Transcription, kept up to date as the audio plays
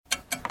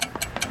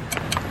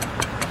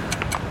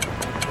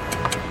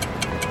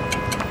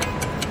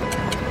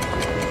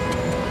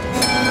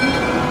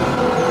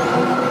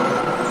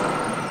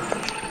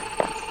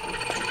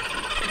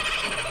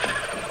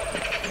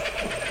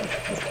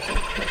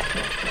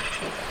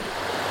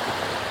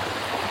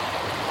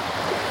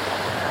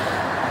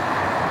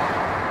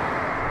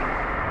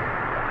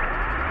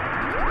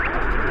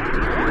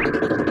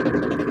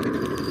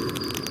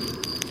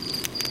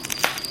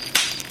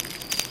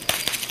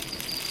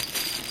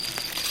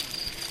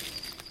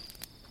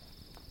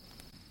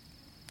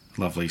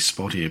lovely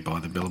spot here by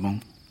the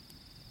Billabong.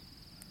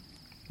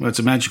 Well, it's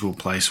a magical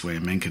place where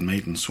men can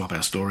meet and swap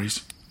our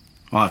stories.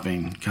 I've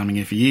been coming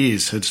here for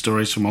years, heard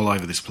stories from all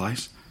over this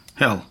place.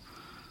 Hell,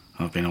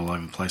 I've been all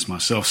over the place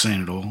myself,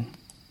 seen it all.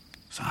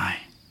 So,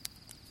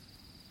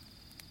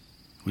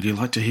 would you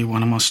like to hear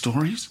one of my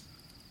stories?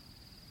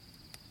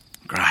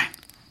 Great.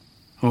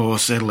 Oh,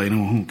 settle in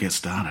and we'll get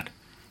started.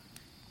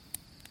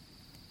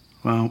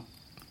 Well,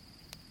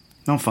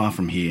 not far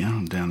from here,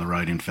 down the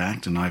road in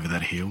fact, and over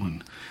that hill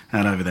and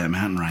out over that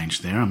mountain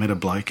range there, I met a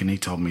bloke and he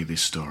told me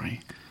this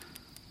story.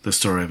 The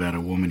story about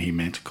a woman he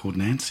met called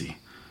Nancy.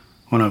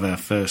 One of our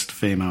first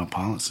female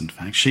pilots, in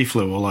fact. She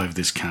flew all over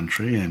this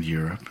country and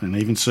Europe and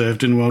even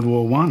served in World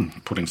War I,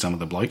 putting some of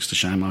the blokes to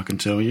shame, I can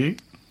tell you.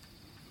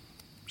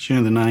 She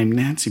earned the name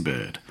Nancy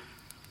Bird.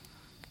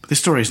 But this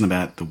story isn't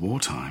about the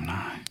wartime,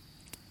 no.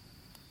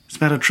 It's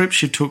about a trip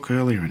she took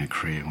earlier in her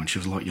career when she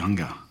was a lot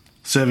younger,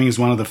 serving as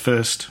one of the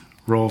first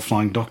Royal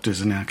Flying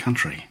Doctors in our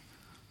country.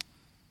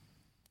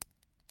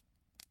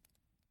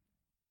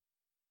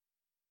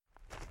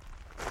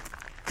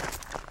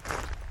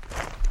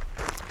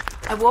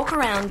 I walk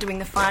around doing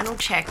the final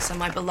checks on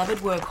my beloved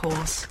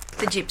workhorse,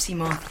 the Gypsy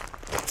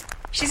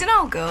Moth. She's an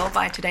old girl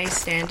by today's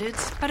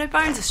standards, but her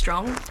bones are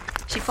strong.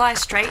 She flies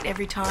straight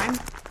every time.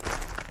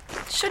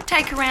 Should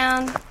take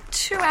around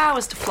 2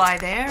 hours to fly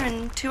there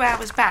and 2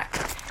 hours back,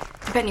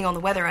 depending on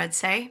the weather, I'd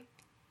say.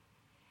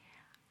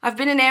 I've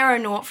been an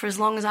aeronaut for as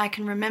long as I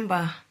can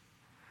remember.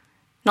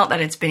 Not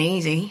that it's been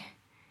easy.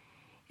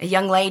 A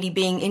young lady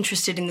being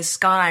interested in the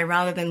sky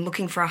rather than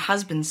looking for a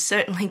husband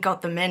certainly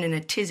got the men in a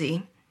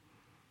tizzy.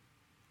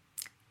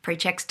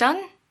 Pre-check's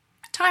done.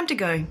 Time to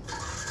go.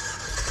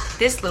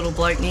 This little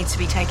bloke needs to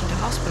be taken to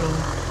hospital.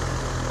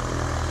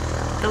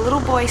 The little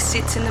boy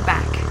sits in the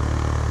back.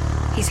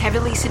 He's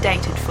heavily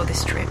sedated for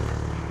this trip.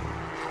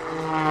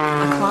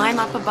 I climb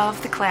up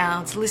above the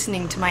clouds,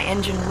 listening to my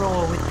engine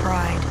roar with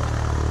pride.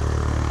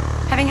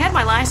 Having had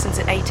my licence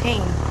at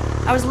 18,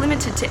 I was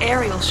limited to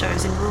aerial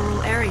shows in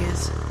rural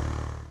areas.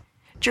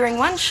 During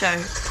one show,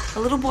 a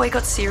little boy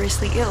got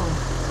seriously ill,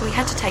 and we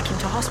had to take him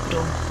to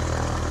hospital.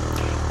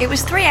 It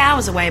was 3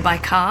 hours away by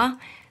car,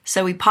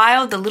 so we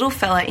piled the little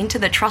fella into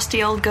the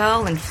trusty old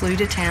girl and flew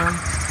to town.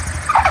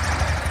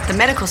 The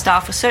medical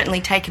staff were certainly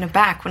taken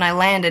aback when I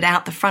landed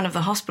out the front of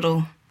the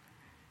hospital.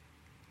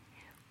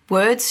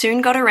 Word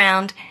soon got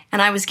around,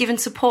 and I was given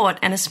support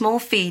and a small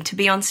fee to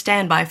be on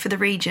standby for the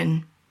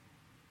region.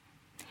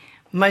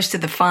 Most of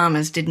the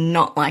farmers did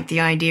not like the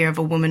idea of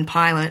a woman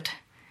pilot.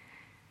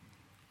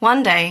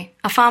 One day,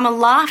 a farmer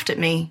laughed at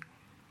me,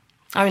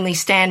 only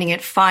standing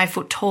at 5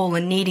 foot tall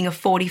and needing a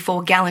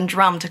 44-gallon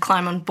drum to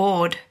climb on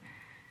board.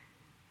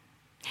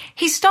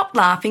 He stopped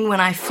laughing when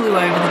I flew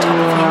over the top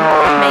of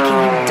him, making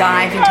him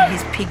dive into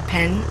his pig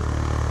pen.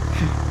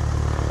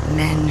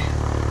 Men.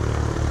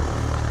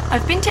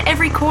 I've been to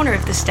every corner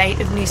of the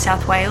state of New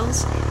South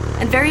Wales,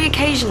 and very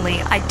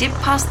occasionally I dip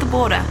past the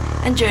border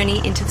and journey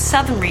into the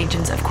southern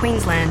regions of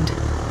Queensland,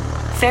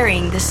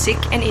 ferrying the sick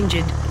and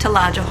injured to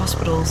larger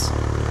hospitals.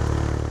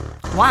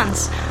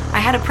 Once, I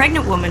had a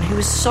pregnant woman who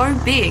was so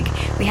big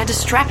we had to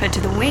strap her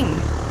to the wing.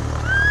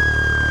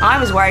 I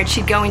was worried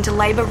she'd go into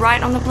labour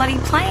right on the bloody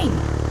plane,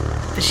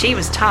 but she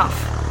was tough.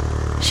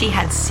 She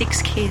had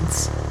 6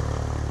 kids.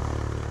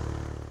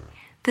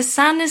 The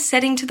sun is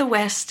setting to the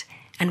west,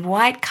 and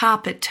white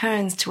carpet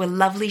turns to a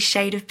lovely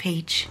shade of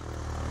peach.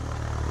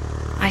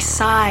 I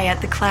sigh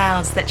at the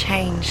clouds that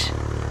change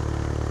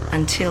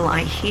until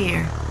I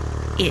hear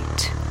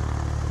it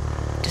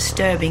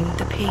disturbing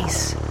the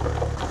peace.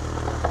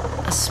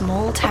 A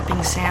small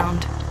tapping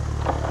sound.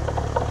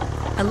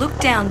 I look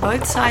down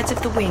both sides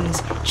of the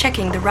wings,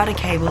 checking the rudder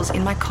cables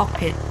in my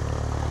cockpit.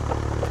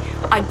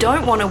 I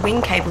don't want a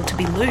wing cable to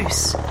be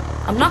loose.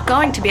 I'm not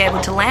going to be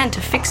able to land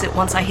to fix it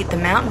once I hit the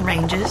mountain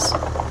ranges.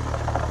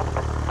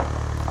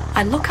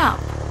 I look up,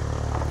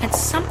 and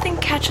something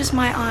catches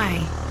my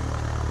eye.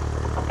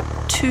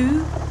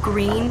 2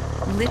 green,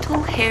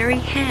 little hairy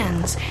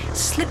hands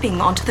slipping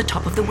onto the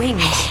top of the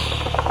wings.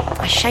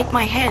 I shake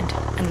my head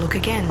and look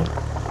again.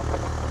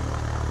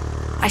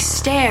 I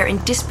stare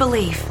in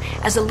disbelief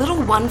as a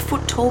little 1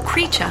 foot tall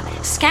creature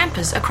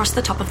scampers across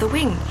the top of the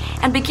wing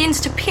and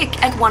begins to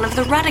pick at one of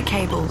the rudder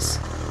cables.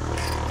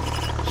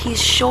 He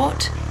is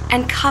short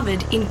and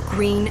covered in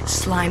green,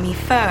 slimy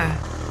fur,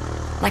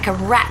 like a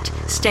rat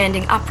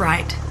standing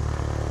upright.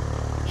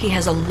 He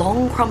has a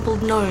long,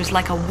 crumpled nose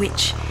like a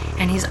witch,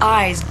 and his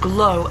eyes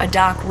glow a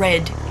dark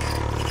red.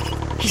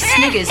 He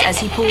sniggers as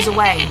he pulls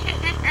away.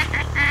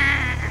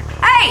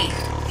 "Hey!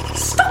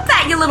 Stop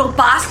that, you little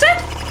bastard!"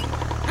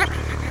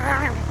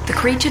 The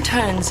creature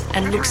turns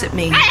and looks at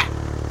me,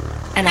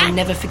 and I'll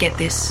never forget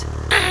this.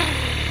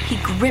 He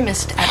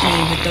grimaced at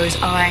me with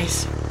those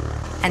eyes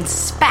and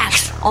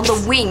spat on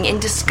the wing in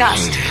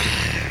disgust.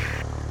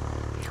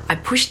 I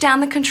pushed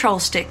down the control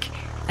stick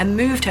and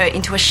moved her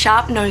into a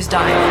sharp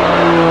nosedive. He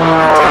tumbles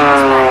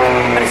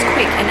back, but is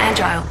quick and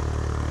agile.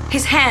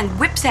 His hand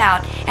whips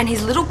out and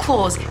his little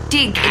claws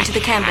dig into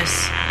the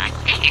canvas.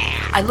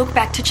 I look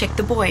back to check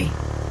the boy,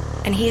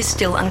 and he is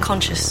still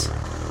unconscious.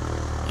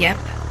 Yep,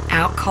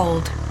 Out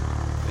cold.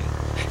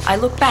 I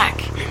look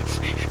back,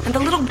 and the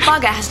little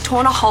bugger has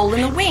torn a hole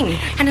in the wing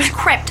and has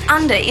crept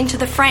under into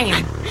the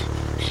frame.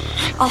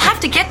 I'll have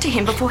to get to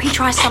him before he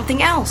tries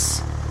something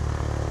else.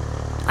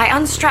 I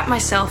unstrap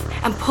myself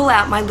and pull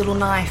out my little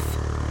knife.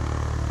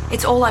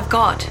 It's all I've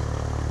got.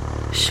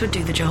 Should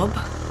do the job.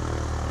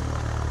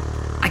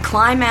 I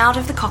climb out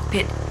of the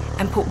cockpit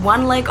and put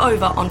one leg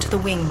over onto the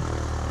wing.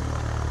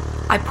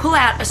 I pull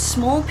out a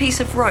small piece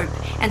of rope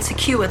and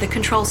secure the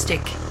control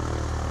stick.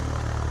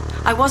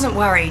 I wasn't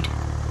worried.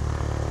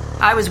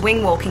 I was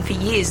wing walking for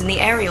years in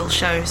the aerial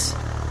shows.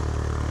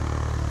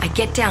 I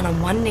get down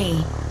on one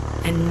knee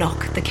and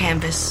knock the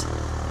canvas.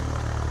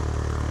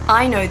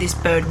 I know this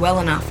bird well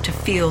enough to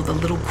feel the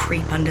little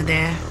creep under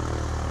there.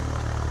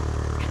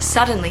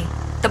 Suddenly,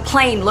 the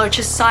plane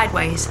lurches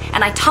sideways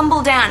and I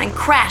tumble down and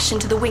crash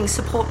into the wing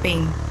support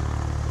beam.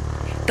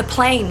 The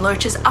plane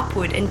lurches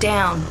upward and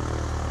down.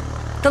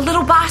 The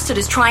little bastard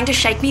is trying to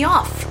shake me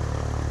off.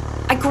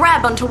 I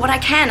grab onto what I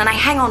can and I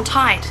hang on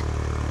tight.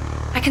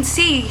 I can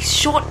see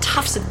short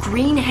tufts of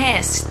green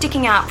hair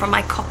sticking out from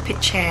my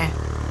cockpit chair.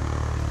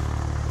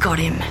 Got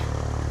him.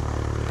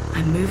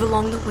 I move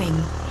along the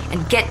wing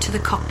and get to the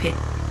cockpit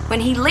when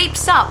he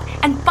leaps up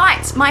and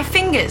bites my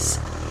fingers.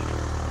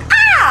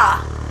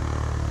 Ah!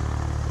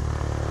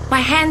 My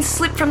hands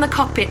slip from the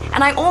cockpit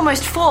and I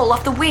almost fall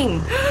off the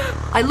wing.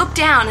 I look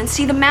down and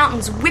see the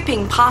mountains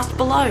whipping past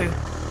below.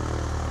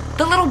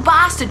 The little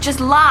bastard just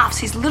laughs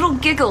his little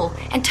giggle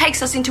and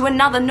takes us into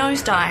another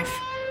nosedive.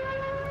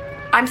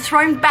 I'm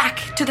thrown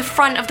back to the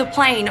front of the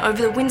plane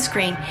over the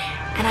windscreen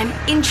and I'm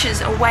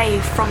inches away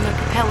from the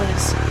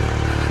propellers.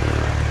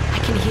 I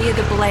can hear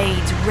the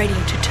blades ready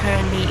to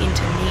turn me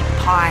into meat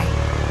pie.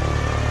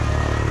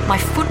 My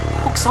foot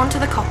hooks onto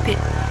the cockpit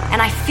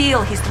and I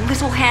feel his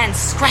little hands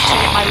scratching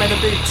at my leather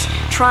boots,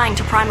 trying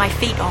to pry my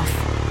feet off.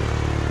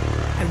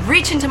 I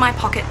reach into my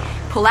pocket,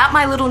 pull out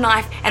my little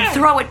knife and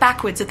throw it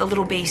backwards at the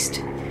little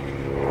beast.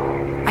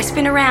 I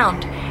spin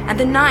around and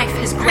the knife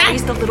has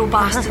grazed the little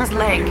bastard's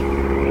leg.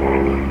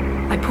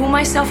 I pull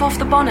myself off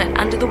the bonnet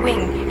under the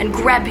wing and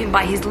grab him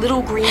by his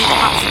little green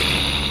tuft.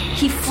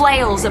 He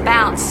flails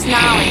about,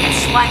 snarling and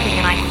slapping,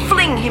 and I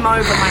fling him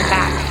over my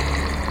back.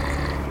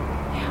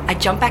 I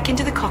jump back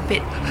into the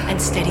cockpit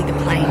and steady the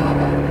plane.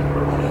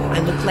 I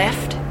look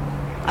left,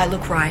 I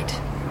look right.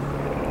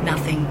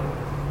 Nothing.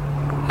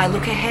 I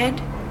look ahead,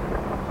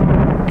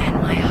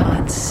 and my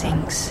heart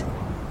sinks.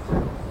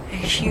 A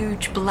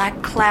huge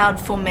black cloud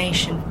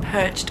formation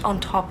perched on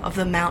top of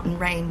the mountain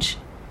range.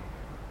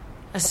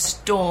 A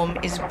storm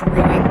is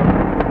brewing.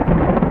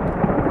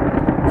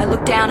 I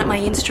look down at my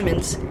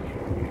instruments,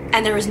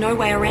 and there is no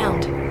way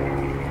around.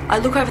 I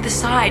look over the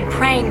side,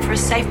 praying for a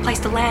safe place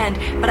to land,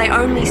 but I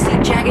only see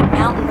jagged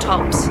mountain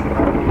tops.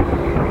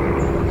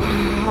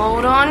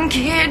 Hold on,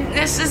 kid,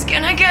 this is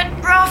gonna get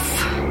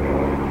rough.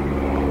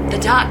 The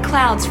dark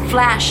clouds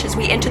flash as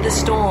we enter the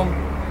storm.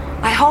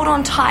 I hold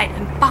on tight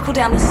and buckle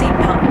down the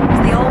seatbelt as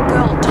the old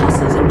girl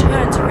tosses and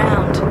turns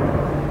around.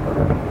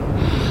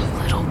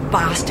 Little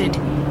bastard,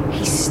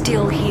 he's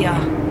still here.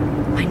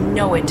 I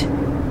know it.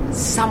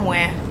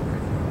 Somewhere.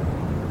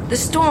 The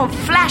storm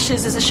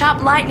flashes as a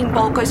sharp lightning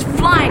bolt goes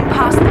flying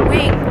past the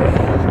wing.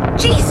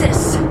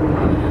 Jesus!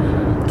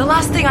 The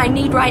last thing I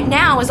need right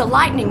now is a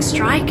lightning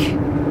strike.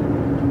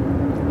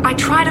 I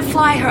try to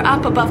fly her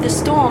up above the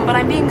storm, but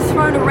I'm being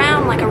thrown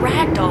around like a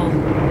rag doll.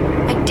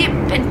 I dip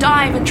and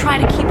dive and try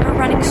to keep her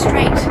running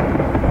straight.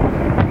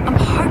 I'm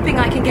hoping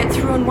I can get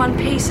through in one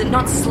piece and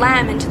not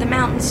slam into the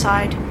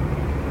mountainside.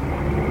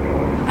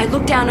 I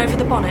look down over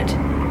the bonnet,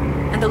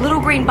 and the little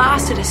green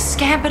bastard has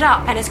scampered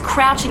up and is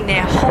crouching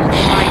there holding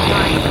my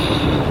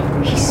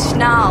knife. He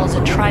snarls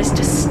and tries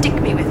to stick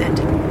me with it.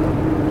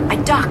 I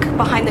duck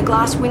behind the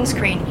glass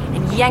windscreen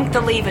and yank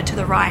the lever to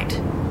the right.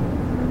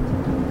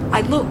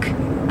 I look,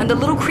 and the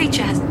little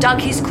creature has dug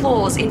his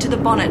claws into the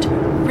bonnet,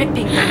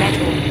 ripping the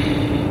metal.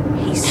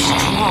 He's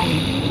strong.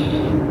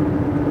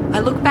 I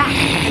look back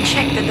and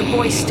check that the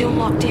boy's still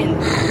locked in.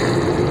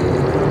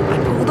 I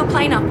pull the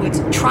plane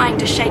upwards, trying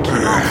to shake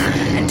him off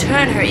and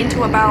turn her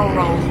into a barrel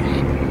roll.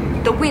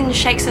 The wind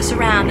shakes us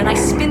around and I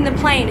spin the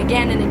plane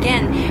again and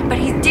again, but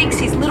he digs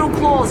his little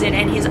claws in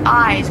and his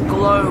eyes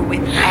glow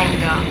with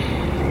anger.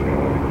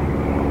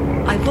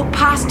 I look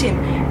past him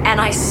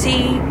and I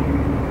see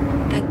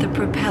that the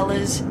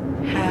propellers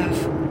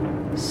have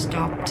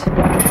stopped.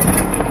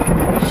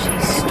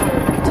 She's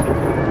stalled.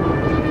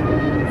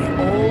 We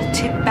all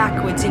tip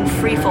backwards in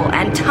freefall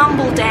and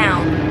tumble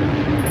down.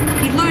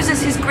 He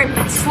loses his grip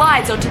and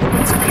slides onto the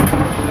windscreen.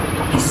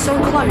 He's so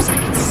close I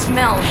can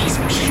smell his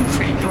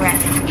putrid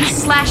breath. He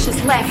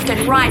slashes left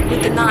and right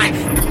with the knife.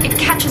 It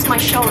catches my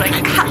shoulder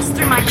and cuts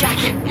through my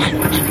jacket.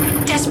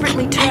 I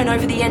desperately turn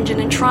over the engine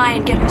and try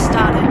and get her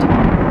started. The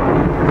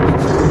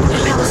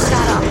propellers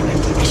start up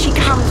as she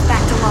comes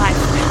back to life,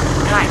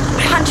 and I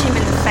punch him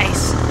in the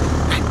face.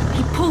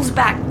 He pulls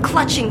back,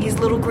 clutching his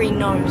little green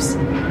nose.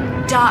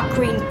 Dark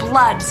green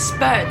blood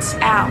spurts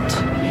out.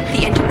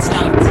 The engine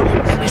starts,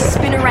 and we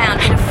spin around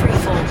in a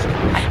freefall.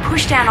 I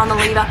push down on the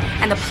lever,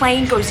 and the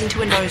plane goes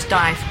into a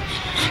nosedive.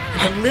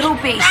 and the little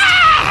beast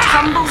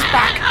tumbles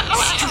back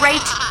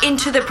straight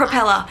into the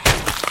propeller,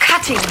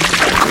 cutting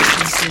into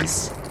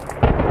pieces.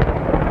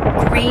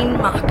 Green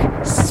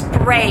muck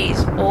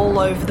sprays all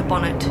over the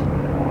bonnet.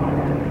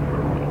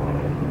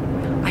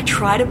 I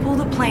try to pull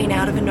the plane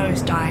out of a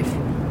nosedive.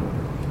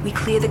 We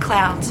clear the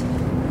clouds,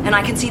 and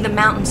I can see the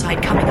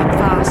mountainside coming up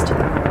fast.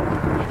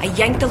 I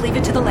yank the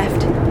lever to the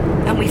left,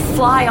 and we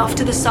fly off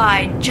to the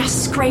side,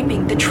 just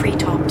scraping the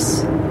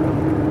treetops.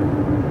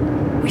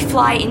 We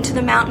fly into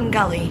the mountain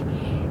gully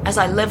as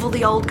I level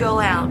the old girl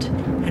out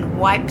and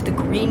wipe the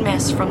green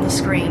mess from the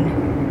screen.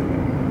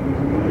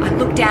 I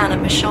look down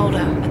at my shoulder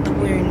at the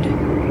wound.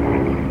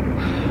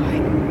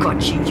 I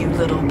got you, you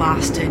little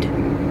bastard.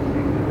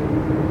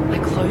 I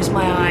close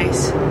my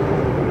eyes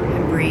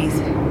and breathe.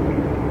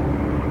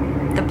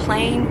 The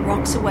plane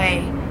rocks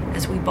away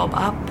as we bob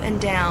up and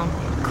down,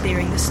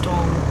 clearing the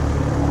storm.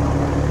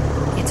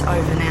 It's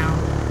over now.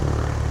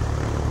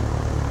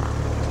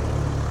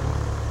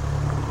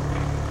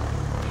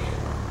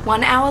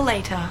 One hour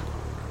later,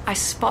 I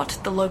spot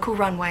the local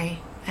runway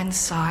and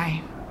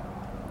sigh.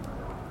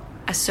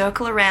 I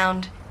circle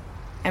around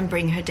and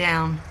bring her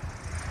down.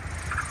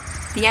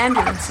 The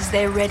ambulance is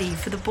there ready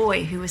for the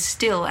boy who is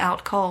still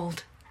out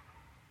cold.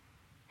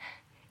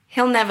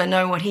 He'll never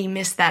know what he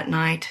missed that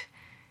night,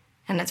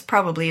 and it's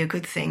probably a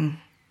good thing.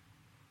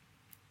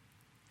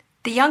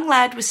 The young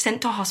lad was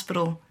sent to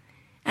hospital,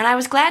 and I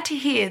was glad to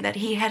hear that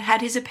he had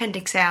had his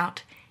appendix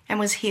out and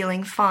was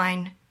healing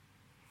fine.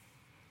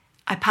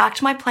 I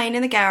parked my plane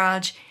in the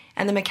garage,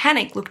 and the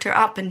mechanic looked her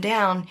up and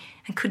down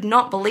and could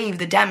not believe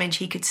the damage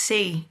he could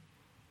see.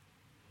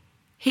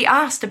 He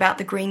asked about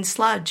the green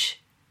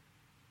sludge.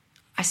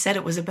 I said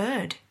it was a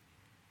bird.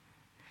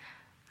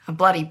 "A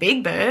bloody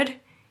big bird,"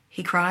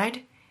 he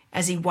cried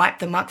as he wiped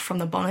the muck from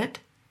the bonnet.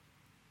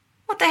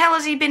 "What the hell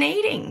has he been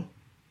eating?"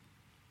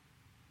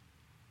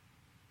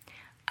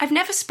 I've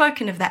never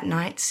spoken of that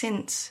night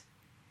since.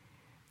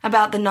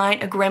 About the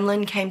night a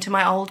gremlin came to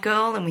my old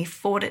girl and we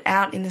fought it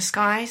out in the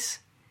skies.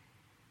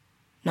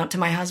 Not to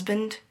my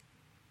husband,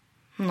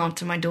 not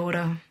to my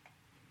daughter.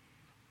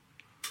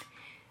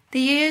 The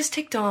years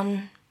ticked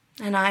on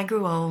and I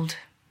grew old,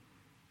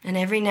 and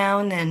every now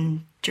and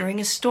then, during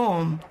a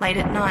storm late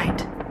at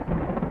night,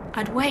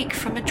 I'd wake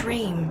from a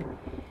dream,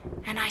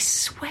 and I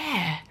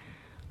swear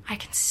I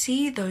can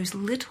see those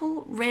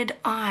little red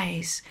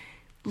eyes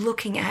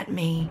looking at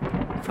me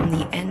from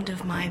the end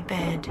of my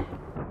bed.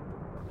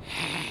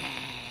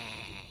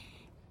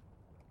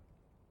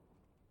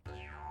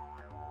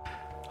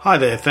 Hi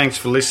there, thanks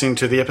for listening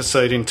to the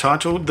episode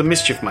entitled The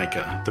Mischief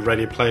Maker. The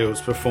radio play was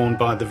performed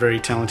by the very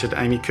talented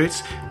Amy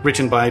Coots,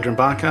 written by Adrian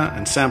Barker,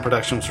 and sound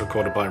production was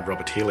recorded by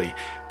Robert Healy.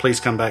 Please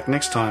come back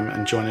next time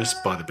and join us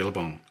by the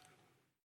Billabong.